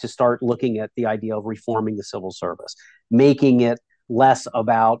to start looking at the idea of reforming the civil service, making it less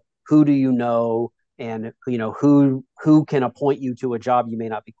about who do you know, and who can appoint you to a job you may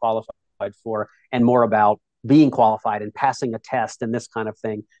not be qualified for, and more about being qualified and passing a test and this kind of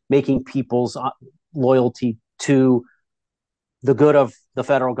thing, making people's loyalty to the good of the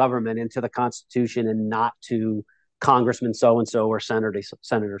federal government and to the Constitution, and not to Congressman so and so or Senator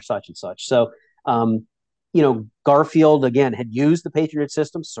such and such. So, Garfield again had used the Patriot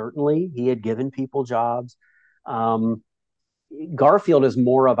system. Certainly, he had given people jobs. Um, Garfield is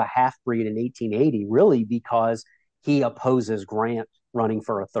more of a half breed in 1880, really, because he opposes Grant running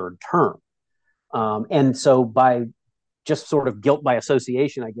for a third term. And so, by just sort of guilt by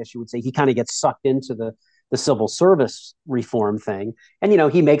association, I guess you would say, he kind of gets sucked into the civil service reform thing. And,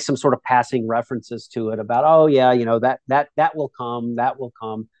 he makes some sort of passing references to it about, oh yeah, that will come, that will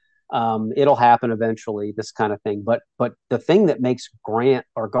come. It'll happen eventually, this kind of thing. But the thing that makes Grant,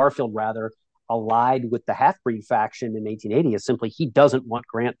 or Garfield rather, allied with the half-breed faction in 1880 is simply he doesn't want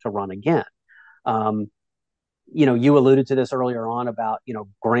Grant to run again. Um, you alluded to this earlier on about,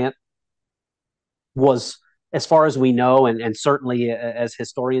 Grant was, as far as we know, and certainly as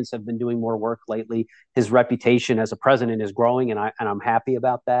historians have been doing more work lately, his reputation as a president is growing, and I'm happy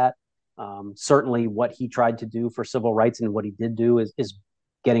about that. Certainly, what he tried to do for civil rights and what he did do is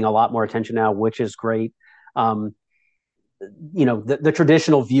getting a lot more attention now, which is great. Um, the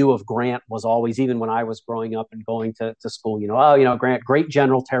traditional view of Grant was always, even when I was growing up and going to school, Grant, great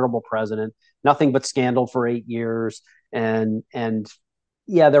general, terrible president, nothing but scandal for 8 years, and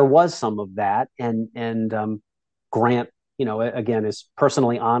yeah, there was some of that, and Grant, again, is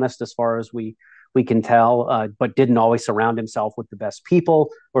personally honest as far as we can tell, but didn't always surround himself with the best people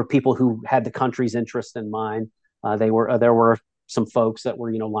or people who had the country's interest in mind. There were some folks that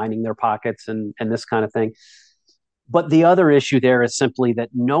were lining their pockets and this kind of thing. But the other issue there is simply that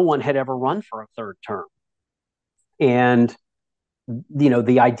no one had ever run for a third term, and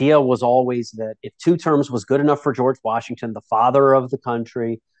the idea was always that if 2 terms was good enough for George Washington, the father of the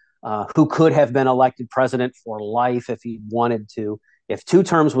country, who could have been elected president for life if he wanted to, if 2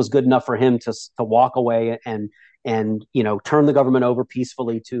 terms was good enough for him to walk away and turn the government over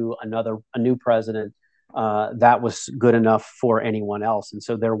peacefully to a new president, that was good enough for anyone else. And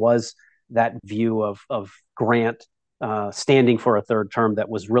so there was that view of Grant standing for a third term that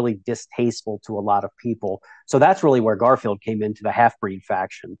was really distasteful to a lot of people. So that's really where Garfield came into the half-breed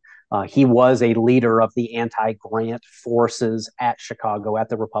faction. He was a leader of the anti-Grant forces at Chicago at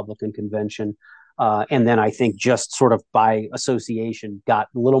the Republican convention. And then I think just sort of by association got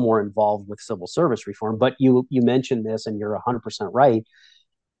a little more involved with civil service reform. But you mentioned this, and you're 100% right.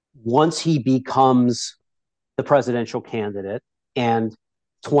 Once he becomes the presidential candidate, and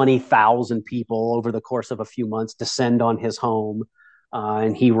 20,000 people over the course of a few months descend on his home,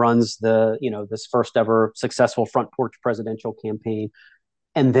 and he runs this first ever successful front porch presidential campaign,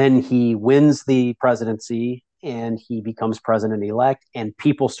 and then he wins the presidency and he becomes president elect, and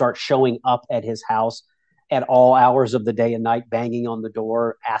people start showing up at his house at all hours of the day and night, banging on the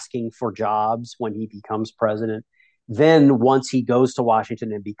door, asking for jobs when he becomes president. Then, once he goes to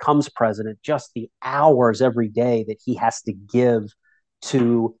Washington and becomes president, just the hours every day that he has to give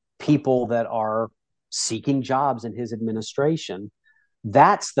to people that are seeking jobs in his administration,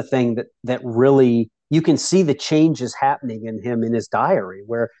 that's the thing that really, you can see the changes happening in him in his diary,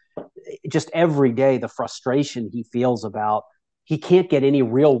 where just every day the frustration he feels about he can't get any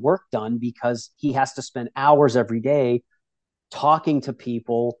real work done because he has to spend hours every day talking to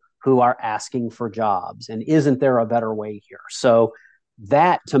people who are asking for jobs, and isn't there a better way here? So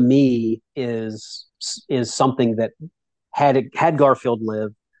that, to me, is something that had Garfield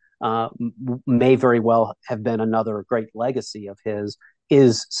lived, uh, may very well have been another great legacy of his,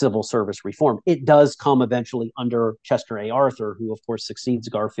 is civil service reform. It does come eventually under Chester A. Arthur, who of course succeeds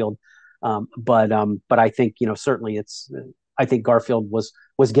Garfield, but I think certainly I think Garfield was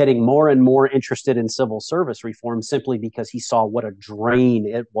getting more and more interested in civil service reform simply because he saw what a drain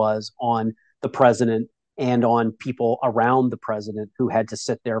it was on the president and on people around the president who had to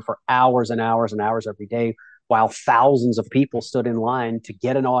sit there for hours and hours and hours every day while thousands of people stood in line to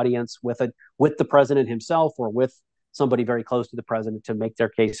get an audience with the president himself or with somebody very close to the president to make their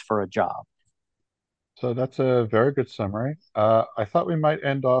case for a job. So that's a very good summary. I thought we might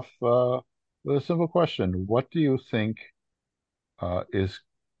end off with a simple question. What do you think uh, is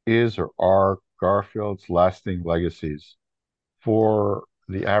is or are Garfield's lasting legacies for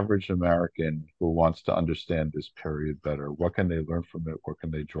the average American who wants to understand this period better? What can they learn from it? What can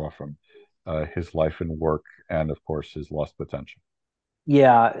they draw from his life and work, and of course his lost potential?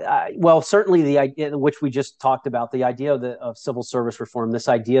 Yeah, well, certainly the idea which we just talked about, the idea of civil service reform, this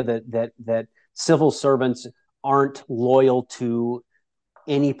idea that civil servants aren't loyal to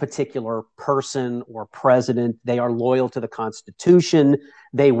any particular person or president. They are loyal to the Constitution.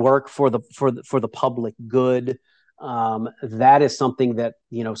 They work for the public good. That is something that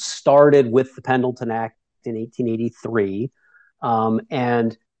started with the Pendleton Act in 1883,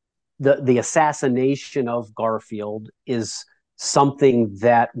 and the assassination of Garfield is something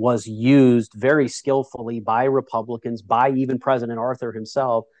that was used very skillfully by Republicans, by even President Arthur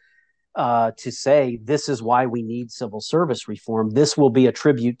himself, to say this is why we need civil service reform. This will be a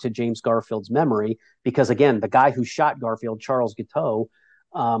tribute to James Garfield's memory, because again, the guy who shot Garfield, Charles Guiteau,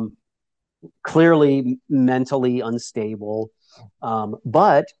 um, clearly mentally unstable,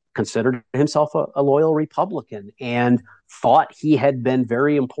 but considered himself a loyal Republican and thought he had been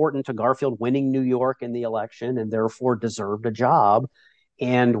very important to Garfield winning New York in the election and therefore deserved a job.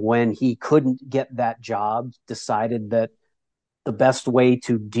 And when he couldn't get that job, decided that the best way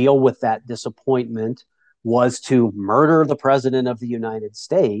to deal with that disappointment was to murder the president of the United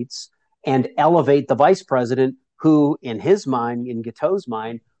States and elevate the vice president, who, in his mind, in Guiteau's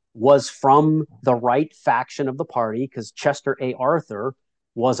mind, was from the right faction of the party, because Chester A. Arthur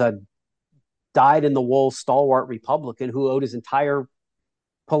was a dyed in the wool stalwart Republican who owed his entire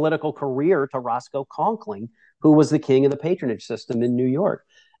political career to Roscoe Conkling, who was the king of the patronage system in New York.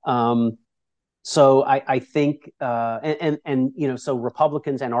 So I think so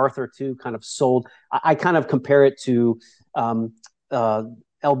Republicans and Arthur too kind of sold. I kind of compare it to uh,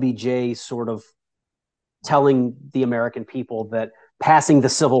 LBJ sort of telling the American people that passing the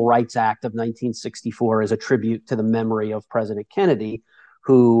Civil Rights Act of 1964 is a tribute to the memory of President Kennedy,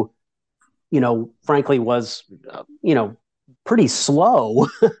 who frankly was pretty slow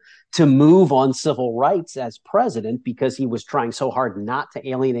to move on civil rights as president because he was trying so hard not to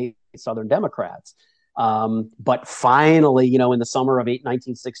alienate Southern Democrats. But finally, in the summer of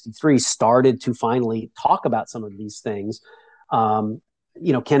 1963, started to finally talk about some of these things.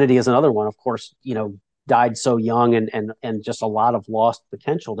 Kennedy is another one, of course, died so young and just a lot of lost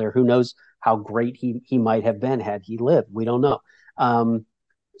potential there. Who knows how great he might have been had he lived? We don't know.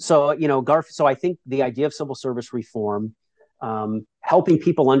 So I think the idea of civil service reform, helping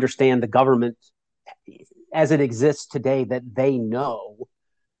people understand the government as it exists today, that they know,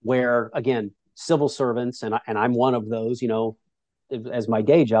 where again, civil servants, and I'm one of those, as my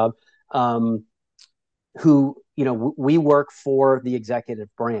day job, who we work for the executive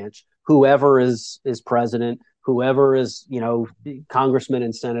branch, whoever is president, whoever is congressmen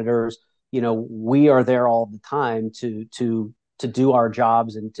and senators, we are there all the time to do our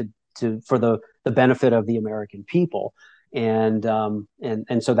jobs and to for the benefit of the American people. And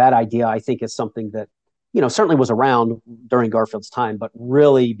so that idea, I think, is something that certainly was around during Garfield's time, but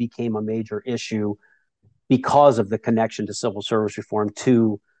really became a major issue because of the connection to civil service reform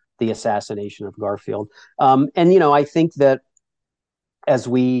to the assassination of Garfield. And I think that as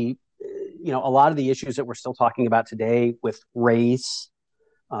we, a lot of the issues that we're still talking about today with race,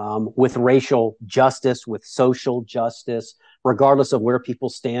 with racial justice, with social justice, regardless of where people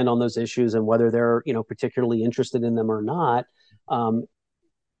stand on those issues and whether they're particularly interested in them or not.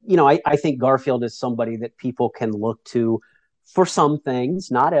 I think Garfield is somebody that people can look to for some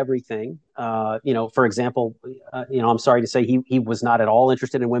things, not everything. For example, I'm sorry to say he was not at all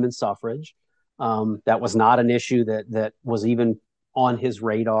interested in women's suffrage. That was not an issue that was even on his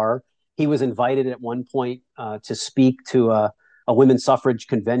radar. He was invited at one point to speak to a women's suffrage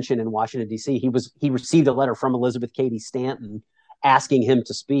convention in Washington, D.C. He received a letter from Elizabeth Cady Stanton asking him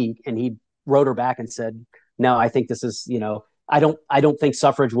to speak, and he wrote her back and said, "No, I think this is I don't think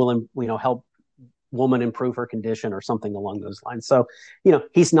suffrage will help woman improve her condition," or something along those lines. So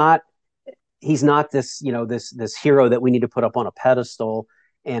he's not this this hero that we need to put up on a pedestal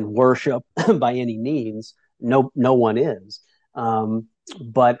and worship by any means. No one is.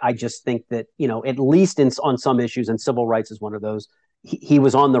 But I just think that, at least on some issues, and civil rights is one of those, he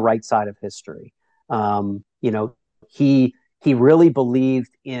was on the right side of history. He really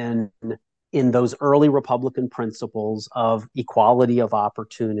believed in those early Republican principles of equality of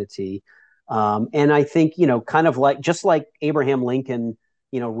opportunity. And I think, kind of like, just like Abraham Lincoln,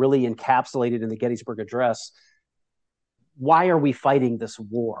 really encapsulated in the Gettysburg Address, why are we fighting this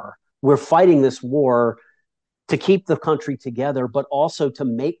war? We're fighting this war to keep the country together, but also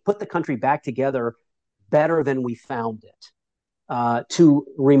to put the country back together better than we found it. To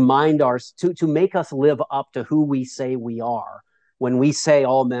remind us, to make us live up to who we say we are. When we say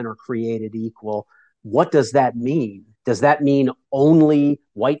all men are created equal, what does that mean? Does that mean only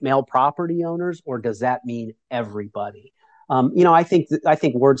white male property owners, or does that mean everybody? I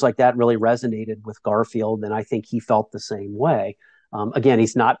think words like that really resonated with Garfield, and I think he felt the same way. Again,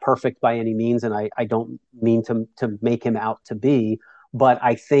 he's not perfect by any means, and I don't mean to make him out to be. But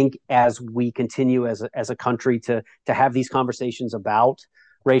I think as we continue as a country to have these conversations about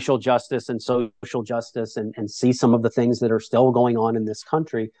racial justice and social justice, and see some of the things that are still going on in this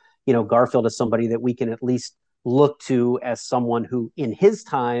country, Garfield is somebody that we can at least look to as someone who, in his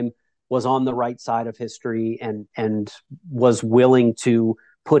time, was on the right side of history, and was willing to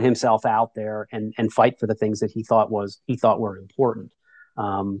put himself out there and fight for the things that he thought were important.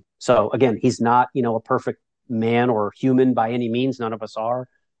 So again, he's not a perfect man or human by any means. None of us are.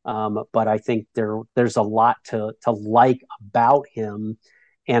 But I think there's a lot to like about him,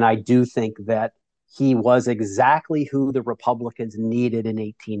 and I do think that he was exactly who the Republicans needed in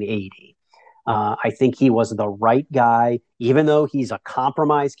 1880. I think he was the right guy, even though he's a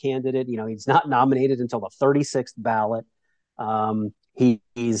compromise candidate. He's not nominated until the 36th ballot.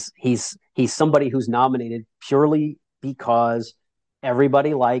 He's somebody who's nominated purely because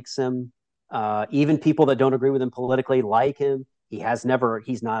everybody likes him. Even people that don't agree with him politically like him. He's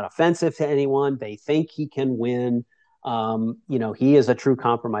not offensive to anyone. They think he can win. He is a true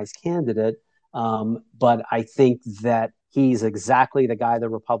compromise candidate. But I think that he's exactly the guy the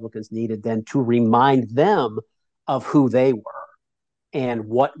Republicans needed then to remind them of who they were and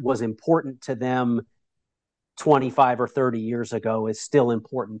what was important to them 25 or 30 years ago is still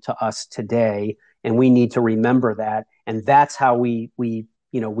important to us today. And we need to remember that. And that's how we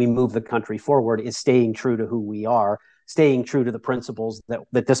move the country forward, is staying true to who we are, staying true to the principles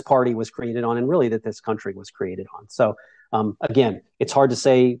that this party was created on, and really that this country was created on. So again, it's hard to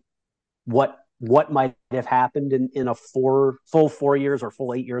say what might have happened in a full 4 years or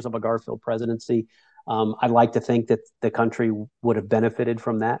full 8 years of a Garfield presidency. I'd like to think that the country would have benefited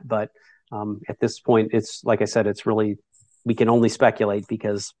from that, but at this point, it's like I said, it's really, we can only speculate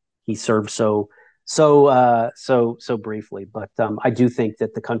because he served so briefly. But I do think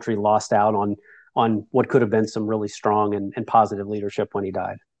that the country lost out on what could have been some really strong and positive leadership when he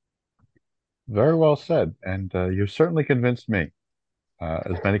died. Very well said. And you've certainly convinced me,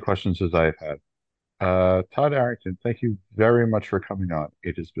 as many questions as I've had. Todd Arrington, thank you very much for coming on.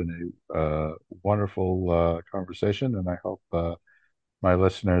 It has been a wonderful conversation, and I hope my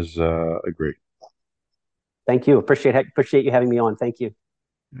listeners agree. Thank you. Appreciate you having me on. Thank you.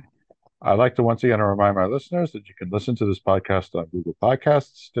 I'd like to once again remind my listeners that you can listen to this podcast on Google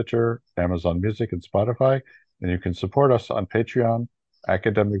Podcasts, Stitcher, Amazon Music, and Spotify, and you can support us on Patreon.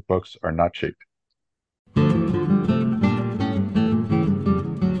 Academic books are not cheap.